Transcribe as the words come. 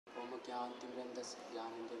ज्ञानतिमिरन्धस्य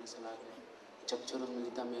ज्ञानेन्द्रेण शलाकया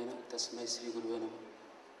चक्षुरुन्मिलितं येन तस्मै श्रीगुरुवे नमः।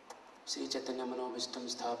 श्रीचैतन्यमनोभीष्टं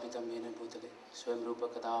स्थापितं येन भूतले स्वयं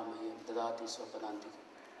रूपकदा मह्यं ददाति स्वपदान्तिकं।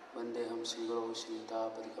 वन्देऽहं श्रीगुरौ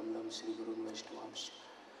श्रीयुतापदिकमलं श्रीगुरुन् वैष्णवांश्च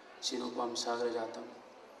श्रीरूपं सागरजातं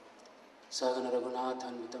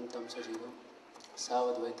सहगणरघुनाथान्वितं तं सजीवं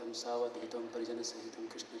सावद्वैतं सावधूतं परिजनसहितं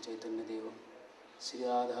कृष्णचैतन्यदेवं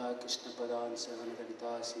श्रीराधा कृष्णपदान्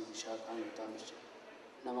सहगणललिता श्रीविशाखान्वितांश्च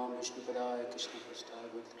नमां विष्णुपदाय कृष्णपृष्ठाय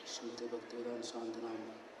श्रीमते भक्तिवेदान्त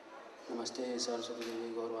स्वामिनामिने। नमस्ते सरस्वती देवी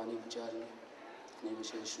गौरवाणी विचारिणे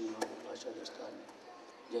निर्विशेषशून्यवादी।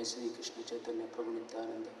 जय श्री कृष्ण चैतन्य प्रभु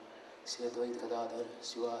नित्यानंद श्री अद्वैत गदाधर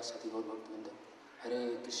शिवा सती गौर भक्तवृंद। हरे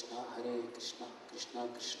कृष्णा कृष्णा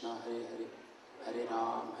कृष्णा हरे हरे, हरे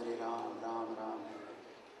Ram Ram Ram Hare Hare.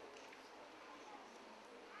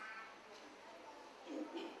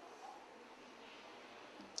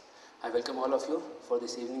 I welcome all of you for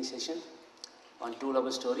this evening session on True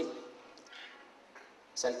Love Story.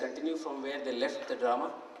 So I'll continue from where they left the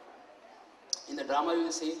drama. In the drama you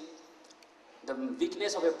will see the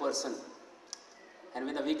weakness of a person, and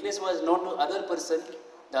when the weakness was known to other person,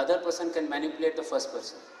 the other person can manipulate the first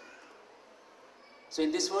person. So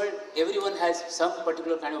in this world everyone has some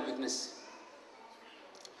particular kind of weakness.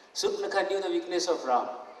 Surpanakha knew the weakness of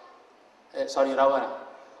Ravana,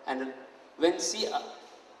 and when she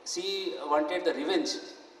wanted the revenge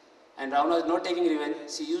and Ravana was not taking revenge,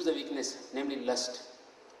 she used the weakness, namely lust.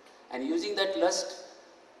 And using that lust,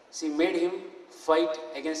 she made him fight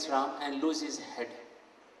against Ram and lose his head,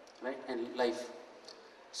 right, and life.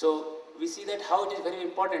 So we see that how it is very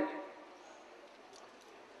important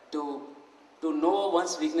to know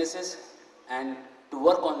one's weaknesses and to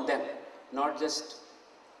work on them, not just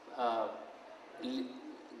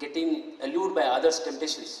getting allured by others'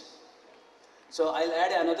 temptations. So I'll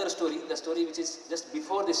add another story, the story which is just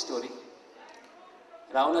before this story,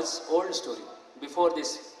 Ravana's old story. Before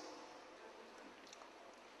this,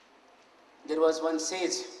 there was one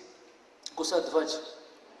sage, Kusadhvaj.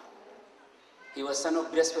 He was son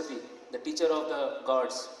of Brihaspati, the teacher of the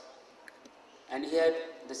gods. And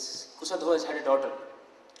Kusadhvaj had a daughter,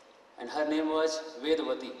 and her name was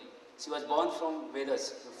Vedavati. She was born from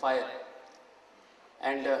Vedas, the fire.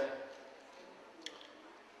 And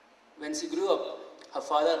when she grew up, her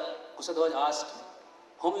father Kusadhvaj asked,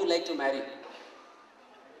 whom you like to marry?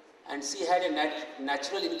 And she had a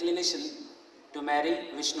natural inclination to marry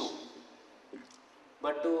Vishnu.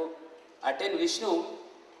 But to attain Vishnu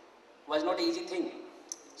was not an easy thing.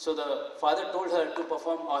 So the father told her to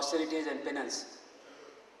perform austerities and penance.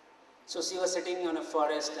 So she was sitting on a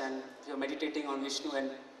forest and meditating on Vishnu and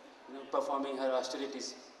performing her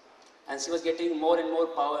austerities. And she was getting more and more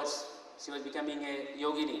powers. She was becoming a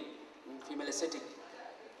yogini, female ascetic.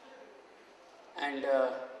 And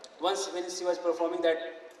once when she was performing that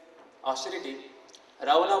austerity,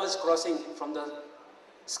 Ravana was crossing from the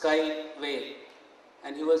skyway,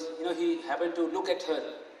 and he happened to look at her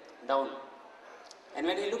down. And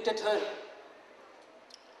when he looked at her,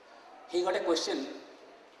 he got a question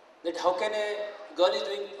that how can a girl is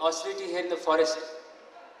doing austerity here in the forest?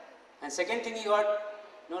 And second thing he got,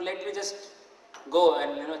 let me just go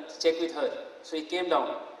and check with her. So he came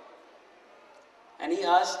down, and he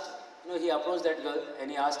asked, he approached that girl and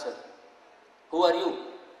he asked her, who are you?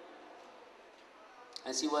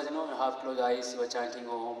 And she was, half closed eyes, she was chanting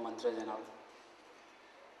Om mantras and all.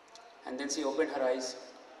 And then she opened her eyes,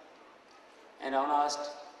 and Ravana asked,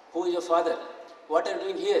 who is your father? What are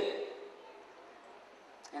you doing here?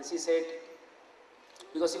 And she said,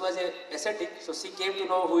 because she was an ascetic, so she came to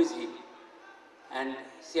know who is he. And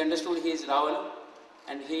she understood he is Ravana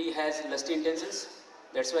and he has lusty intentions.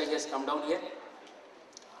 That's why he has come down here.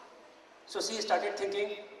 So she started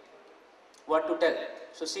thinking what to tell.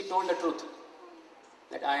 So she told the truth,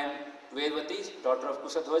 that I am Vedavati, daughter of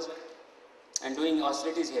Kusadhvaj, and doing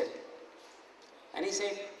austerities here. And he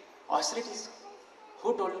said, austerities?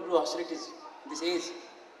 Who told you to do austerities? This age,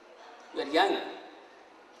 you are young.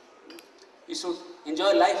 You should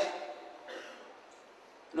enjoy life.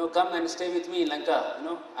 Come and stay with me in Lanka.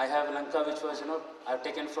 I have Lanka which was, I have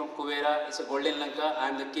taken from Kuvera. It's a golden Lanka. I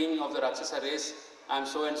am the king of the Rakshasa race. I am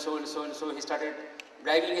so and so and so and so. He started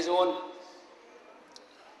bragging his own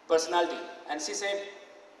personality. And she said,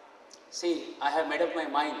 see, I have made up my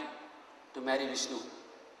mind to marry Vishnu.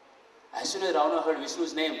 As soon as Ravana heard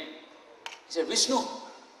Vishnu's name, he said, Vishnu.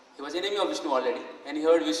 He was enemy of Vishnu already. And he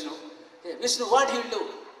heard Vishnu. He said, Vishnu, what he will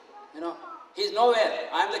do? He is nowhere.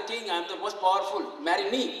 I am the king. I am the most powerful.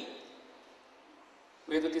 Marry me.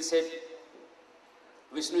 Vedavati said,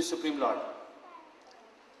 Vishnu is Supreme Lord.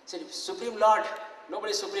 He said, Supreme Lord?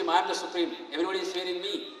 Nobody is supreme. I am the supreme. Everybody is fearing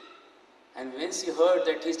me. And when she heard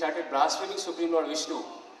that he started blaspheming Supreme Lord Vishnu,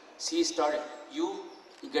 she started, you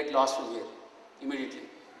get lost from here immediately.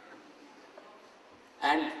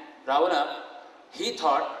 And Ravana, he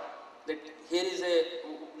thought that here is a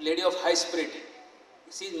lady of high spirit.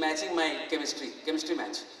 She is matching my chemistry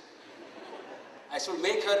match. I should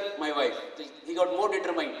make her my wife. He got more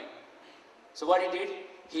determined. So what he did,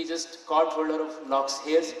 he just caught hold of locks,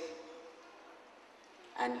 hairs,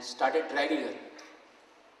 and started dragging her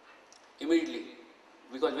immediately.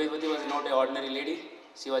 Because Vedvati was not an ordinary lady,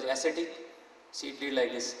 she was ascetic. She did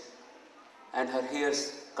like this, and her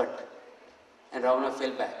hairs cut, and Ravana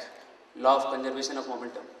fell back. Law of conservation of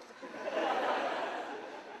momentum.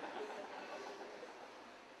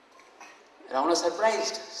 Ravana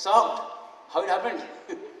surprised, shocked, how it happened.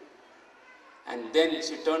 And then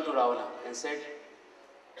she turned to Ravana and said,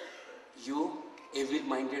 you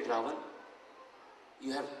evil-minded Ravan,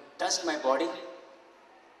 you have touched my body.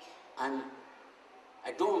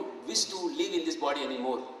 I don't wish to live in this body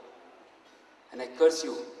anymore. And I curse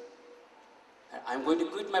you. I'm going to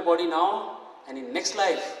quit my body now, and in next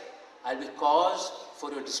life, I'll be cause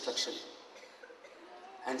for your destruction.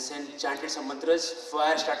 And then chanted some mantras,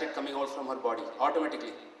 fire started coming out from her body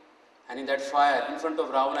automatically. And in that fire, in front of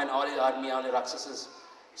Ravana and all his army, all the Rakshasas,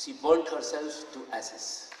 she burnt herself to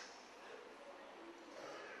ashes.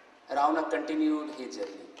 Ravana continued his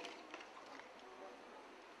journey.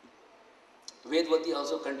 Vedvati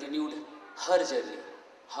also continued her journey.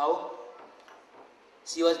 How?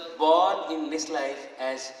 She was born in next life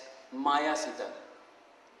as Maya Sita.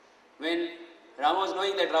 When Rama was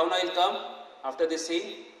knowing that Ravana will come after this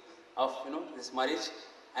scene of this marriage,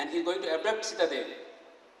 and he is going to abduct Sita Devi.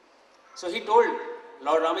 So he told,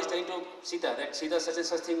 Lord Rama is telling to Sita that Sita, such and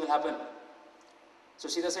such thing will happen. So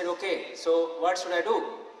Sita said, okay, so what should I do?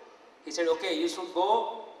 He said, okay, you should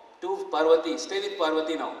go to Parvati, stay with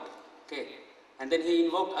Parvati now. Okay. And then he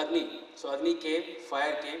invoked Agni. So Agni came,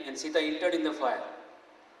 fire came, and Sita entered in the fire.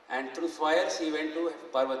 And through fire she went to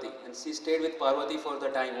Parvati, and she stayed with Parvati for the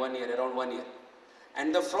time, 1 year, around 1 year.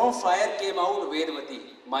 And from fire came out Vedvati,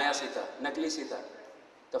 Maya Sita, Nakli Sita,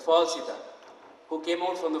 the false Sita, who came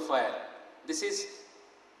out from the fire. This is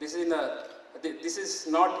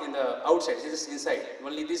not in the outside, this is inside.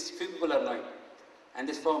 Only these few people are knowing. And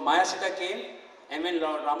this Maya Sita came, and when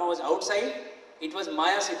Rama was outside, it was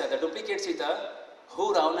Maya Sita, the duplicate Sita,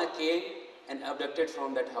 who Ravana came and abducted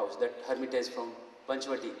from that house, that hermitage from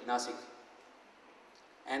Panchavati, Nasik.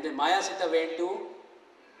 And then Maya Sita went to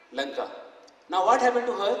Lanka. Now what happened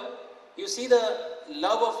to her? You see the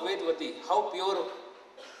love of Vedvati, how pure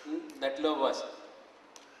that love was.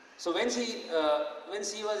 So when she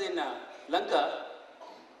was in Lanka,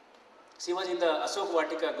 she was in the Asok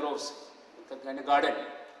Vatika groves, kind of garden,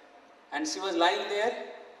 and she was lying there,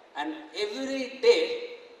 and every day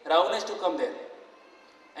Ravana used to come there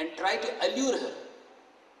and try to allure her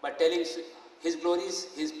by telling his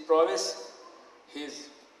glories, his prowess, his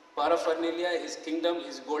paraphernalia, his kingdom,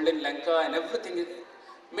 his golden Lanka and everything.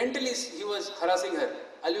 Mentally he was harassing her,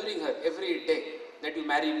 alluring her every day that you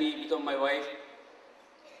marry me, become my wife.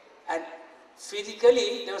 And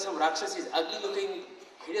physically there were some Rakshasas, ugly looking,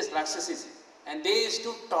 hideous Rakshasas, and they used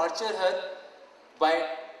to torture her by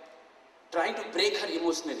trying to break her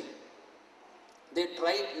emotionally. They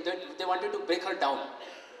wanted to break her down.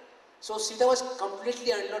 So Sita was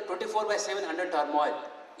completely under 24/7 under turmoil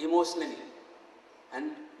emotionally,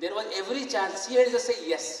 and there was every chance she had to say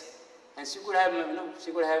yes, and she could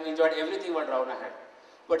have enjoyed everything what Ravana had,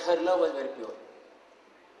 but her love was very pure.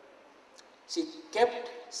 She kept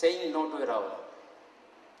saying no to Ravana,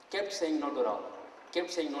 kept saying no to Ravana, kept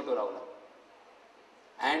saying no to Ravana.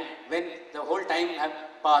 And when the whole time had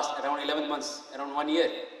passed, around 11 months, around 1 year,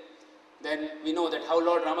 then we know that how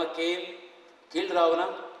Lord Rama came, killed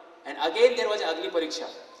Ravana, and again there was Agni Pariksha.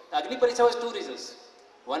 The Agni Pariksha was 2 reasons.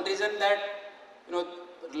 One reason that,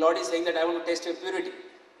 Lord is saying that I want to test your purity,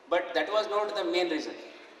 but that was not the main reason.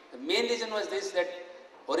 The main reason was this, that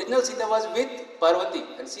original Sita was with Parvati,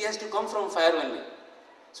 and she has to come from fire only.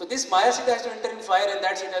 So this Maya Sita has to enter in fire, and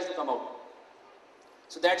that Sita has to come out.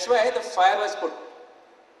 So that's why the fire was put.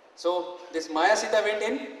 So this Maya Sita went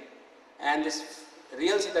in, and this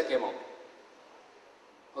real Sita came out.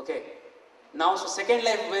 Okay. Now, so second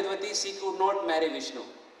life Vedvati, she could not marry Vishnu.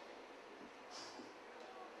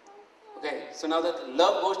 Okay. So now the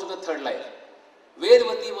love goes to the third life.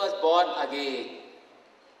 Vedvati was born again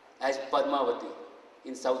as Padmavati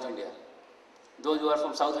in South India. Those who are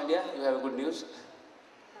from South India, you have good news.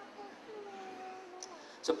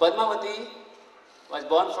 So Padmavati was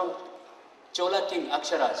born from Chola king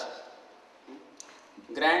Aksharaj,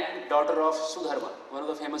 granddaughter of Sudharma, one of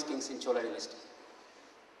the famous kings in Chola dynasty.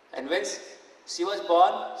 And when She was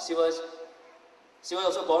born, she was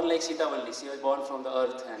also born like Sita only. She was born from the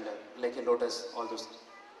earth and like a lotus, all those things.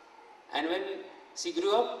 And when she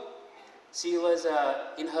grew up, she was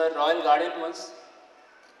in her royal garden once.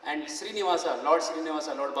 And Srinivasa, Lord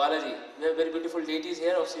Balaji, we have very beautiful deities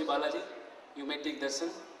here of Sri Balaji. You may take darshan.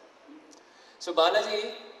 So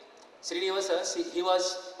Balaji, Srinivasa, he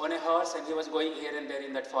was on a horse and he was going here and there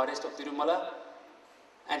in that forest of Tirumala.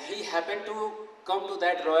 And he happened to come to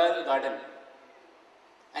that royal garden.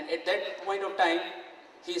 And at that point of time,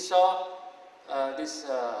 he saw this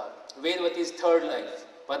Vedavati's third life,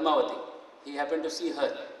 Padmavati. He happened to see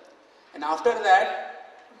her. And after that,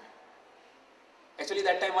 actually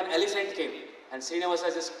that time one elephant came and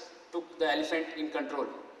Srinivasa just took the elephant in control.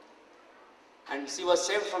 And she was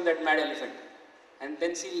saved from that mad elephant. And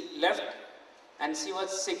then she left and she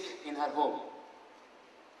was sick in her home.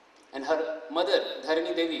 And her mother,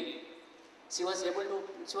 Dharani Devi, she was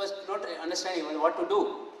not understanding what to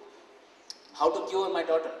do, how to cure my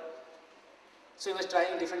daughter. So he was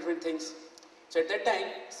trying different things. So at that time,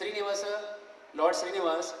 Srinivasa, Lord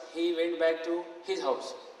Srinivas, he went back to his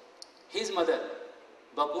house. His mother,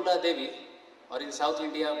 Bakula Devi, or in South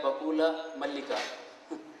India, Bakula Mallika.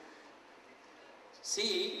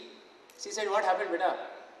 she said, what happened, beta?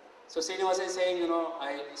 So Srinivasa is saying,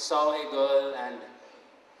 I saw a girl and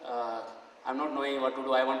I'm not knowing what to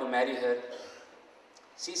do, I want to marry her.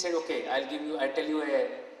 She said, okay, I'll tell you a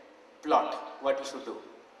plot, what you should do.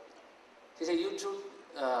 She said, you should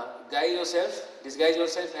disguise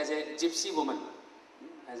yourself as a gypsy woman,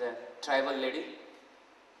 as a tribal lady,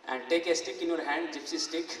 and take a stick in your hand, gypsy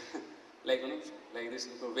stick, like this,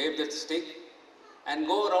 wave that stick, and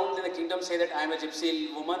go around in the kingdom, say that I am a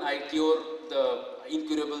gypsy woman, I cure the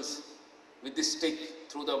incurables with this stick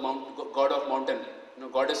through the god of mountain.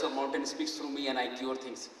 Goddess of mountain speaks through me and I cure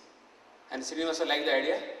things. And Srinivasa liked the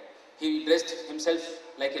idea. He dressed himself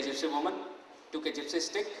like a gypsy woman, took a gypsy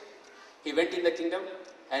stick. He went in the kingdom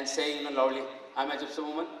and saying loudly, I am a gypsy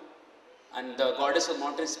woman and the goddess of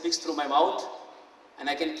mountain speaks through my mouth and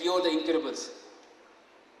I can cure the incurables.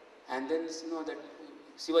 And then that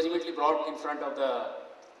she was immediately brought in front of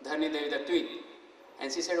the Dharani Devi, the queen.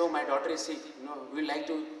 And she said, oh, my daughter is sick, we would like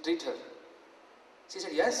to treat her. She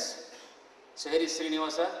said, yes. So here is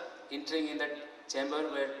Srinivasa entering in that chamber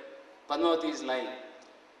where Padmavati is lying.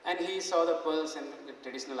 And he saw the pulse, and the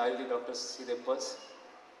traditional Ayurvedic doctors see the pulse.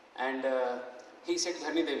 And he said to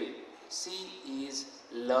Dharani Devi, she is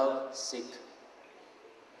love sick.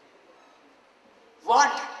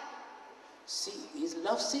 What? She is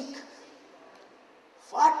love sick.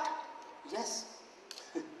 What? Yes.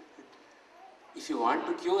 If you want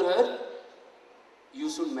to cure her, you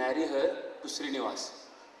should marry her to Srinivas.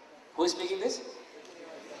 Who is speaking this?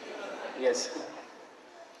 Yes.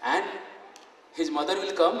 And his mother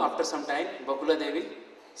will come after some time, Bakula Devi.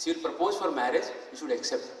 She will propose for marriage, you should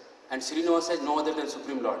accept. And Srinivas says no other than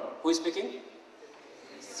Supreme Lord. Who is speaking?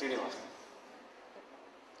 Srinivas.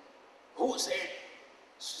 Who said,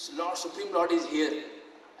 Lord, Supreme Lord is here?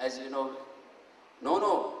 As you know,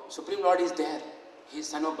 no, Supreme Lord is there. He is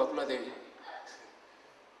son of Bakula Devi.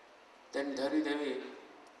 Then Dharani Devi,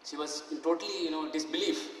 she was in totally,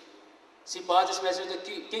 disbelief. She passed this message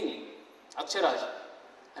to the king, Aksharaj.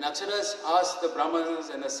 And Aksharaj asked the Brahmanas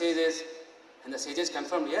and the sages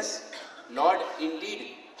confirmed, yes, Lord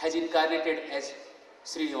indeed has incarnated as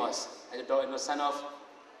Srinivas, as a son of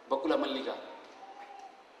Bakula Mallika.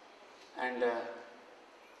 And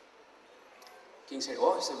king said,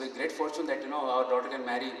 oh, it's a great fortune that, our daughter can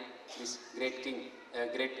marry this great king,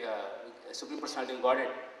 great supreme personality of Godhead.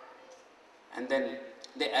 And then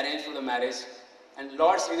they arranged for the marriage. And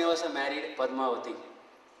Lord Srinivasa married Padmavati.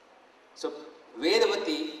 So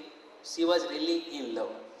Vedavati, she was really in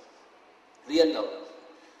love, real love.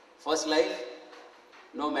 First life,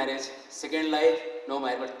 no marriage. Second life, no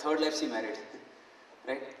marriage. But third life, she married,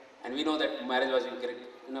 right? And we know that marriage was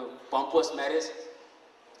pompous marriage.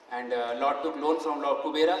 And Lord took loan from Lord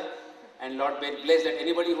Kubera, and Lord blessed that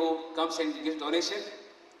anybody who comes and gives donation,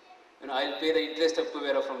 I'll pay the interest of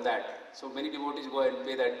Kubera from that. So many devotees go and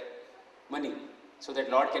pay that money, so that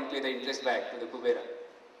Lord can pay the interest back to the Kubera.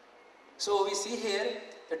 So we see here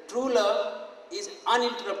that true love is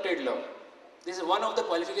uninterrupted love. This is one of the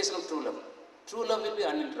qualifications of true love. True love will be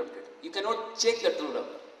uninterrupted. You cannot check the true love,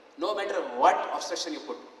 no matter what obstruction you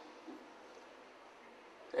put.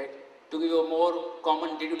 Right? To give you a more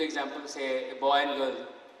common day-to-day example, say a boy and girl.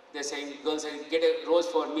 They're saying, girl saying, get a rose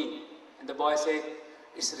for me. And the boy say,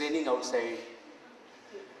 it's raining outside.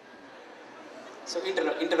 So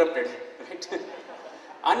interrupted, right?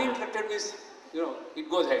 Uninterrupted means, it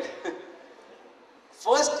goes ahead.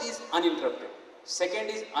 First is uninterrupted. Second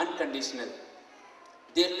is unconditional.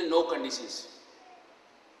 there will be no conditions.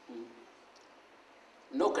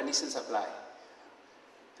 No conditions apply.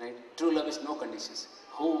 Right? True love is no conditions.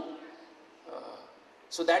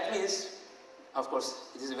 So that means, of course,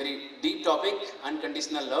 it is a very deep topic,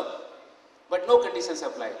 unconditional love, but no conditions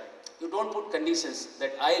apply. You don't put conditions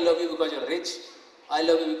that I love you because you're rich, I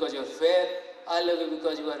love you because you're fair, I love you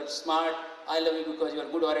because you are smart, I love you because you are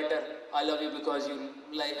a good orator, I love you because you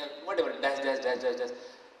like, whatever, dash, dash, dash, dash, dash.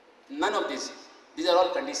 None of this. These are all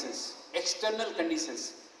conditions, external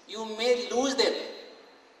conditions. You may lose them,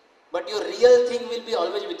 but your real thing will be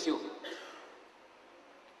always with you.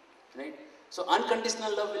 Right? So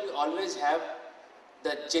unconditional love will always have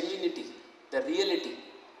the genuinity, the reality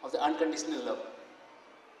of the unconditional love.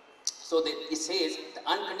 So it says the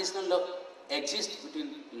unconditional love exists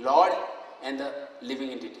between Lord and the living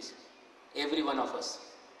entities, every one of us.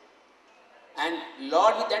 And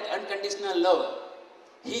Lord, with that unconditional love,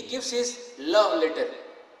 He gives His love letter.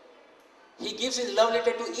 He gives His love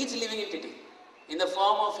letter to each living entity in the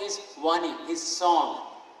form of His Vani, His song,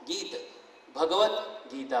 Geet, Bhagavad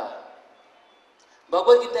Gita.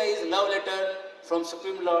 Bhagavad Gita is love letter from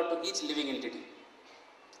Supreme Lord to each living entity.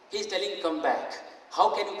 He is telling, come back.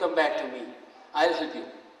 How can you come back to me? I'll help you.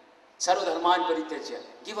 Sarva dharman parityajya.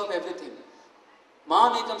 Give up everything.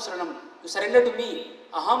 Maham ekam saranam. You surrender to me.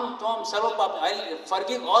 Aham tvam sarva papa. I'll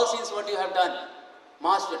forgive all sins what you have done.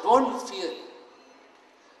 Master, don't fear.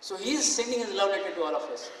 So He is sending His love letter to all of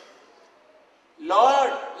us.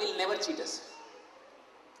 Lord will never cheat us.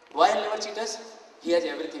 Why He will never cheat us? He has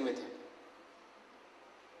everything with Him.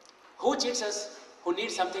 Who cheats us? Who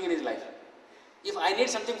needs something in his life. If I need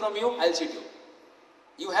something from you, I'll cheat you.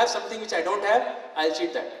 You have something which I don't have, I'll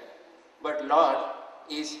cheat that. But Lord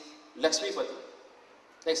is Lakshmipati.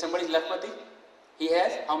 Like somebody is Lakshmipati, he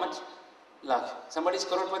has how much? Lakh. Somebody is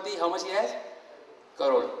Karodpati, how much he has?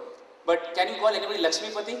 Karod. But can you call anybody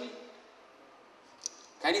Lakshmipati?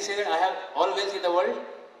 Can you say that I have all wealth in the world?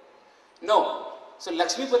 No. So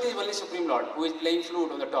Lakshmipati is only Supreme Lord who is playing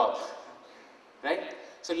flute on the top. Right?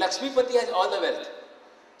 So Lakshmipati has all the wealth.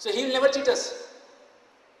 So He will never cheat us.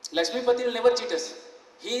 Lakshmipati will never cheat us.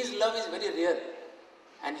 His love is very real.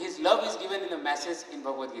 And His love is given in the masses in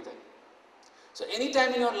Bhagavad Gita. So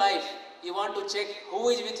anytime in your life, you want to check who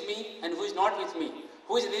is with me and who is not with me,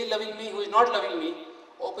 who is really loving me, who is not loving me,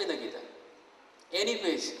 open the Gita. Any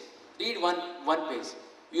page, read one page,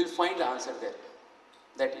 you will find the answer there.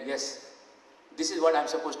 That yes, this is what I am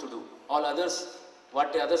supposed to do. All others,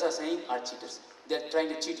 what the others are saying are cheaters. They are trying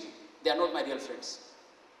to cheat me. They are not my real friends.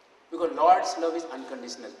 Because Lord's love is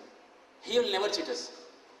unconditional. He will never cheat us.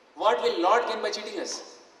 What will Lord gain by cheating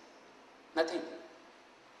us? Nothing.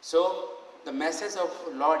 So, the message of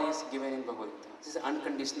Lord is given in Bhagavad Gita. This is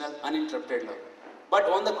unconditional, uninterrupted love. But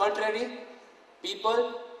on the contrary,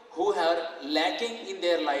 people who are lacking in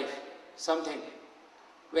their life something,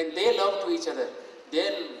 when they love to each other,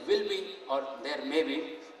 there will be, or there may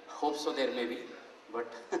be, hope so there may be,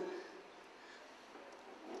 but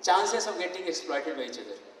chances of getting exploited by each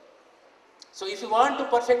other. So if you want to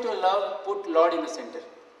perfect your love, put Lord in the center.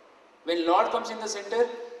 When Lord comes in the center,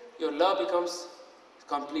 your love becomes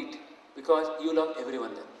complete because you love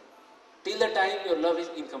everyone there. Till the time your love is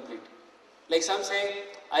incomplete. Like some say,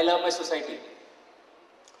 I love my society.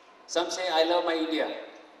 Some say, I love my India.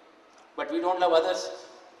 But we don't love others.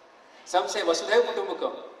 Some say, Vasudhaiva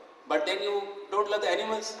Kutumbakam. But then you don't love the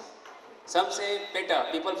animals. Some say, PETA,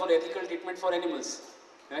 people for ethical treatment for animals.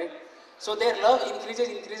 Right? So their love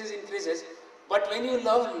increases. But when you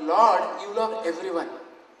love Lord, you love everyone.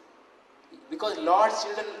 Because Lord's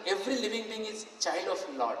children, every living being is child of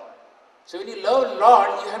Lord. So when you love Lord,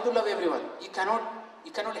 you have to love everyone. You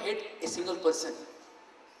cannot hate a single person.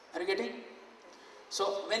 Are you getting?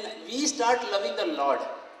 So when we start loving the Lord,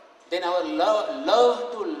 then our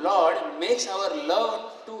love to Lord makes our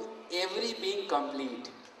love to every being complete.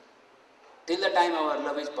 Till the time our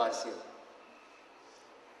love is partial,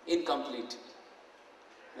 incomplete.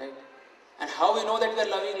 Right? And how we know that we are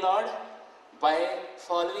loving Lord? By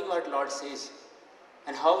following what Lord says.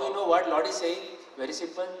 And how we know what Lord is saying? Very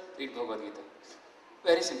simple, read Bhagavad Gita.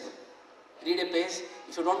 Very simple. Read a page.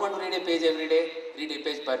 If you don't want to read a page every day, read a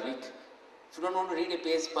page per week. If you don't want to read a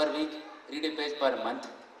page per week, read a page per month.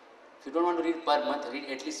 If you don't want to read per month, read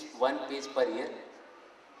at least one page per year.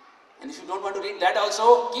 And if you don't want to read that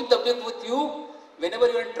also, keep the book with you whenever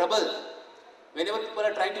you are in trouble. Whenever people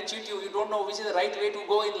are trying to cheat you, you don't know which is the right way to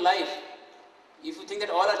go in life. If you think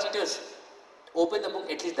that all are cheaters, open the book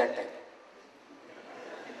at least that time.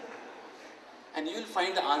 And you will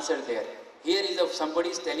find the answer there. Here is somebody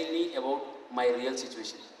is telling me about my real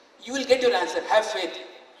situation. You will get your answer. Have faith.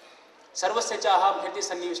 Sarvasya chaham hriti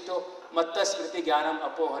sannivishto matta smriti jnanam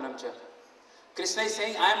apohanam cha. Krishna is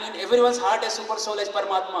saying, I am in everyone's heart as super soul, as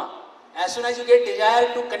Paramatma. As soon as you get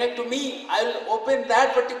desire to connect to me, I will open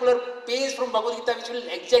that particular page from Bhagavad Gita which will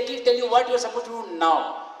exactly tell you what you are supposed to do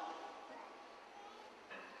now.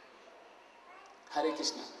 Hare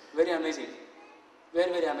Krishna. Very amazing.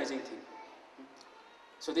 Very, very amazing thing.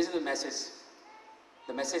 So this is the message.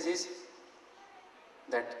 The message is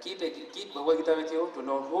that keep Bhagavad Gita with you to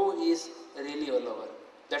know who is really your lover.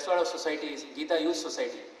 That's what our society is. Gita youth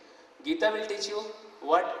society. Gita will teach you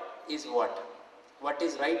what is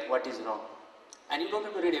right, what is wrong. And you don't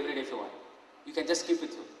have to read every day if you want. You can just keep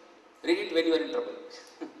with you. Read it when you are in trouble.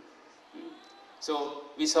 So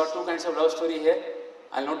we saw two kinds of love story here.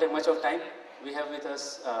 I'll not take much of time. We have with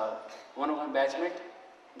us one of my batchmates,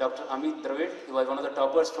 Dr. Amit Dravid. He was one of the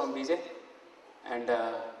toppers from BJ. And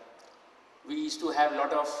we used to have a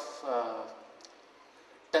lot of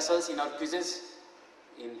tussles in our quizzes,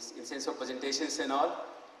 in sense of presentations and all.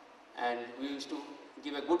 And we used to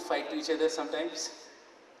give a good fight to each other sometimes.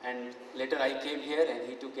 And later I came here and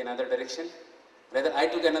he took another direction. Rather, I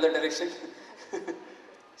took another direction.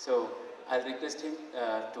 So I'll request him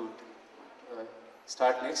to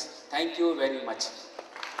start next. Thank you very much.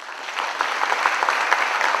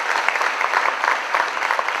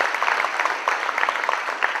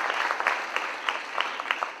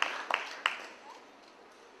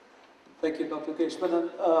 Thank you, Dr.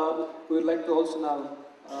 Keshwanan. We would like to also now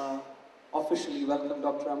officially welcome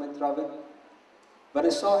Dr. Amit Dravid. When I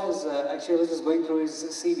saw his, actually I was just going through his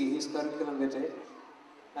CV, his curriculum vitae,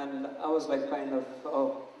 and I was like kind of,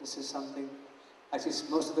 oh, this is something. Actually,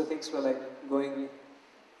 most of the things were like going,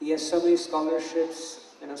 he has so many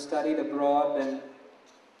scholarships, studied abroad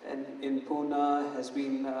and in Pune, has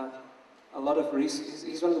been a lot of research.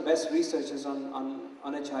 He's one of the best researchers on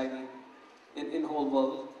HIV in whole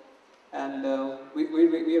world. And we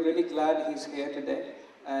are really glad he's here today.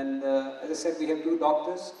 And as I said, we have two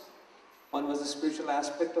doctors. One was the spiritual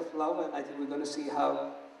aspect of love, and I think we're going to see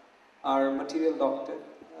how our material doctor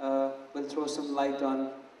will throw some light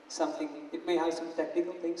on something. It may have some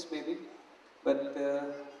technical things maybe, but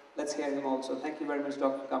let's hear him also. Thank you very much,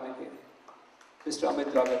 Doctor, for coming here. Mr.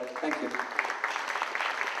 Amit Dravid, thank you.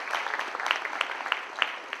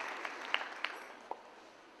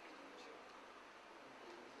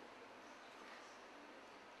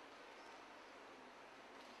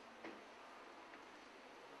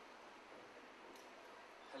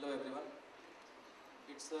 Hello everyone.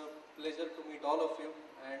 It's a pleasure to meet all of you,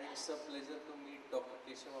 and it's a pleasure to meet Dr.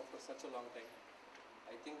 Keshav after such a long time.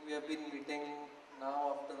 I think we have been meeting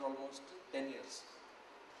now after almost 10 years.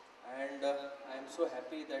 And I am so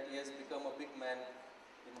happy that he has become a big man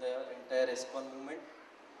in the entire ISKCON movement.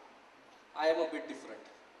 I am a bit different.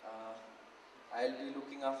 I'll be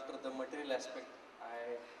looking after the material aspect.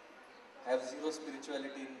 I have zero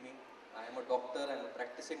spirituality in me. I am a doctor, I am a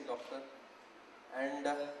practicing doctor. And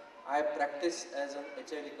I practice as an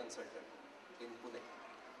HIV consultant in Pune.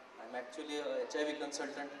 I'm actually a HIV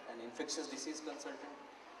consultant, an infectious disease consultant,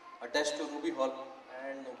 attached to Ruby Hall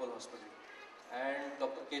and Noble Hospital. And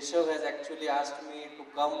Dr. Keshav has actually asked me to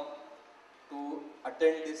come to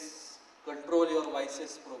attend this Control Your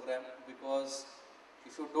Vices program, because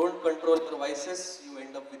if you don't control your vices, you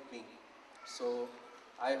end up with me. So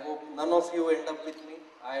I hope none of you end up with me.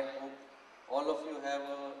 I hope all of you have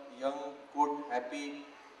a young, good, happy,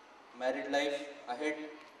 married life ahead.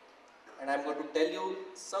 And I'm going to tell you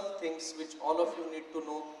some things which all of you need to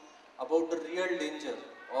know about the real danger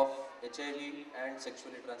of HIV and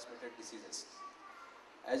sexually transmitted diseases.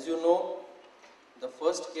 As you know, the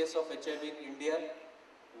first case of HIV in India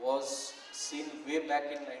was seen way back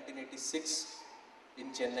in 1986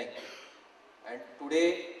 in Chennai. And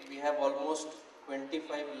today we have almost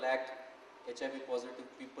 25 lakh HIV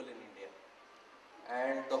positive people in India.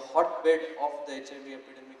 And the hotbed of the HIV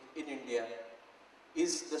epidemic in India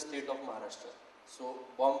is the state of Maharashtra. So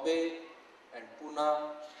Bombay and Pune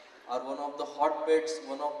are one of the hotbeds,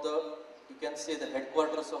 one of the, you can say, the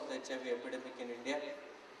headquarters of the HIV epidemic in India.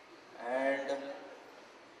 And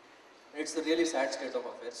it's a really sad state of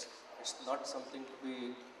affairs. It's not something to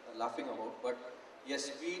be laughing about, but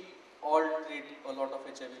yes, we all treat a lot of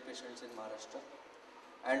HIV patients in Maharashtra.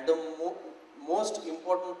 And the most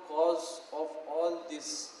important cause of all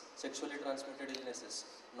these sexually transmitted illnesses,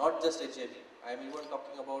 not just HIV, I am even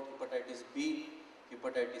talking about hepatitis B,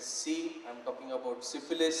 hepatitis C, I am talking about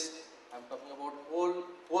syphilis, I am talking about whole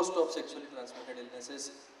host of sexually transmitted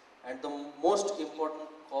illnesses, and the most important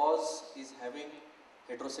cause is having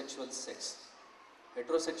heterosexual sex.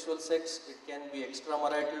 Heterosexual sex, it can be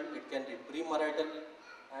extramarital, it can be premarital,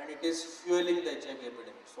 and it is fueling the HIV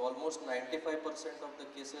epidemic. So almost 95% of the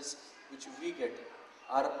cases which we get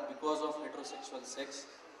are because of heterosexual sex,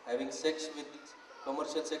 having sex with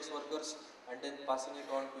commercial sex workers and then passing it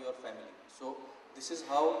on to your family. So this is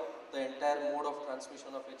how the entire mode of transmission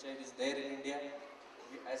of HIV is there in India.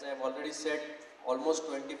 As I have already said, almost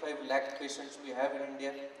 25 lakh patients we have in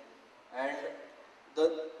India, and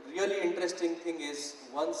the really interesting thing is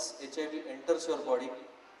once HIV enters your body,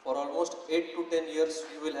 for almost 8 to 10 years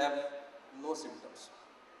you will have no symptoms.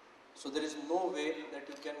 So there is no way that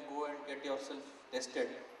you can go and get yourself tested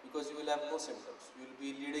because you will have no symptoms. You will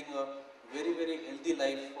be leading a very, very healthy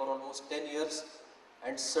life for almost 10 years,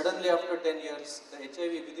 and suddenly after 10 years the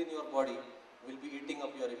HIV within your body will be eating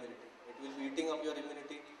up your immunity. It will be eating up your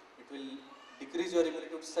immunity, it will decrease your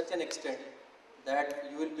immunity to such an extent that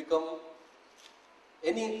you will become,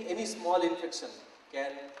 any small infection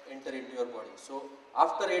can enter into your body. So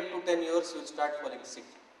after 8 to 10 years you will start falling sick.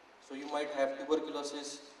 So you might have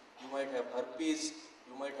tuberculosis, you might have herpes,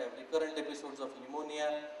 you might have recurrent episodes of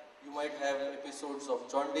pneumonia, you might have episodes of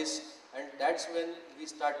jaundice, and that's when we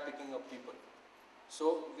start picking up people.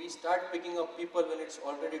 So we start picking up people when it's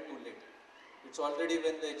already too late. It's already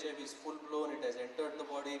when the HIV is full blown, it has entered the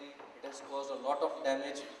body, it has caused a lot of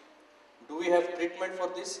damage. Do we have treatment for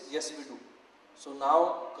this? Yes, we do. So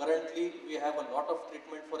now currently we have a lot of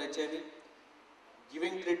treatment for HIV.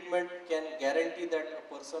 Giving treatment can guarantee that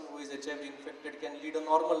a person who is HIV infected can lead a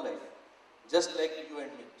normal life, just like you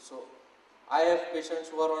and me. So I have patients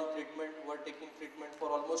who are on treatment, who are taking treatment for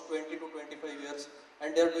almost 20 to 25 years,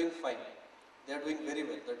 and they are doing fine. They are doing very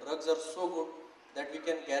well. The drugs are so good that we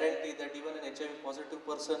can guarantee that even an HIV positive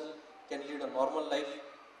person can lead a normal life.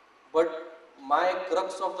 But my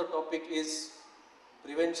crux of the topic is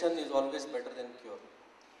prevention is always better than cure.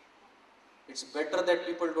 It's better that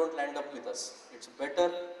people don't land up with us. It's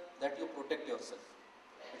better that you protect yourself.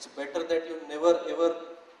 It's better that you never ever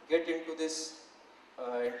get into this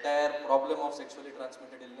entire problem of sexually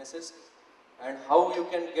transmitted illnesses. And how you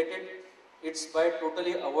can get it? It's by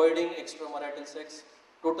totally avoiding extramarital sex,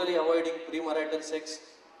 totally avoiding premarital sex.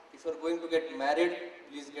 If you're going to get married,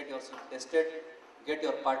 please get yourself tested, get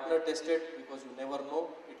your partner tested, because you never know.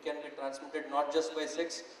 It can be transmitted not just by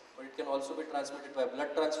sex, but it can also be transmitted by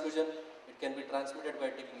blood transfusion. It can be transmitted by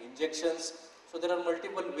taking injections. So there are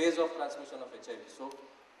multiple ways of transmission of HIV. So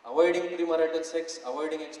avoiding premarital sex,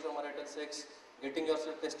 avoiding extramarital sex, getting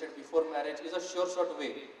yourself tested before marriage is a sure shot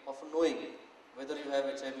way of knowing whether you have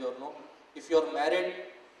HIV or no. If you are married,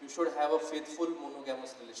 you should have a faithful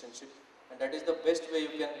monogamous relationship, and that is the best way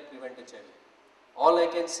you can prevent HIV. All I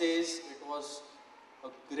can say is it was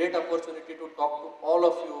a great opportunity to talk to all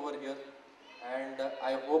of you over here, and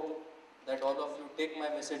I hope that all of you take my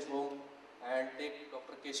message home and take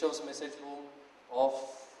Dr. Keshav's message home of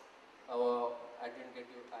I didn't get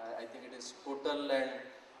you, I think it is total and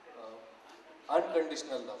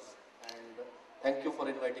unconditional love, and thank you for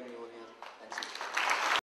inviting me over here.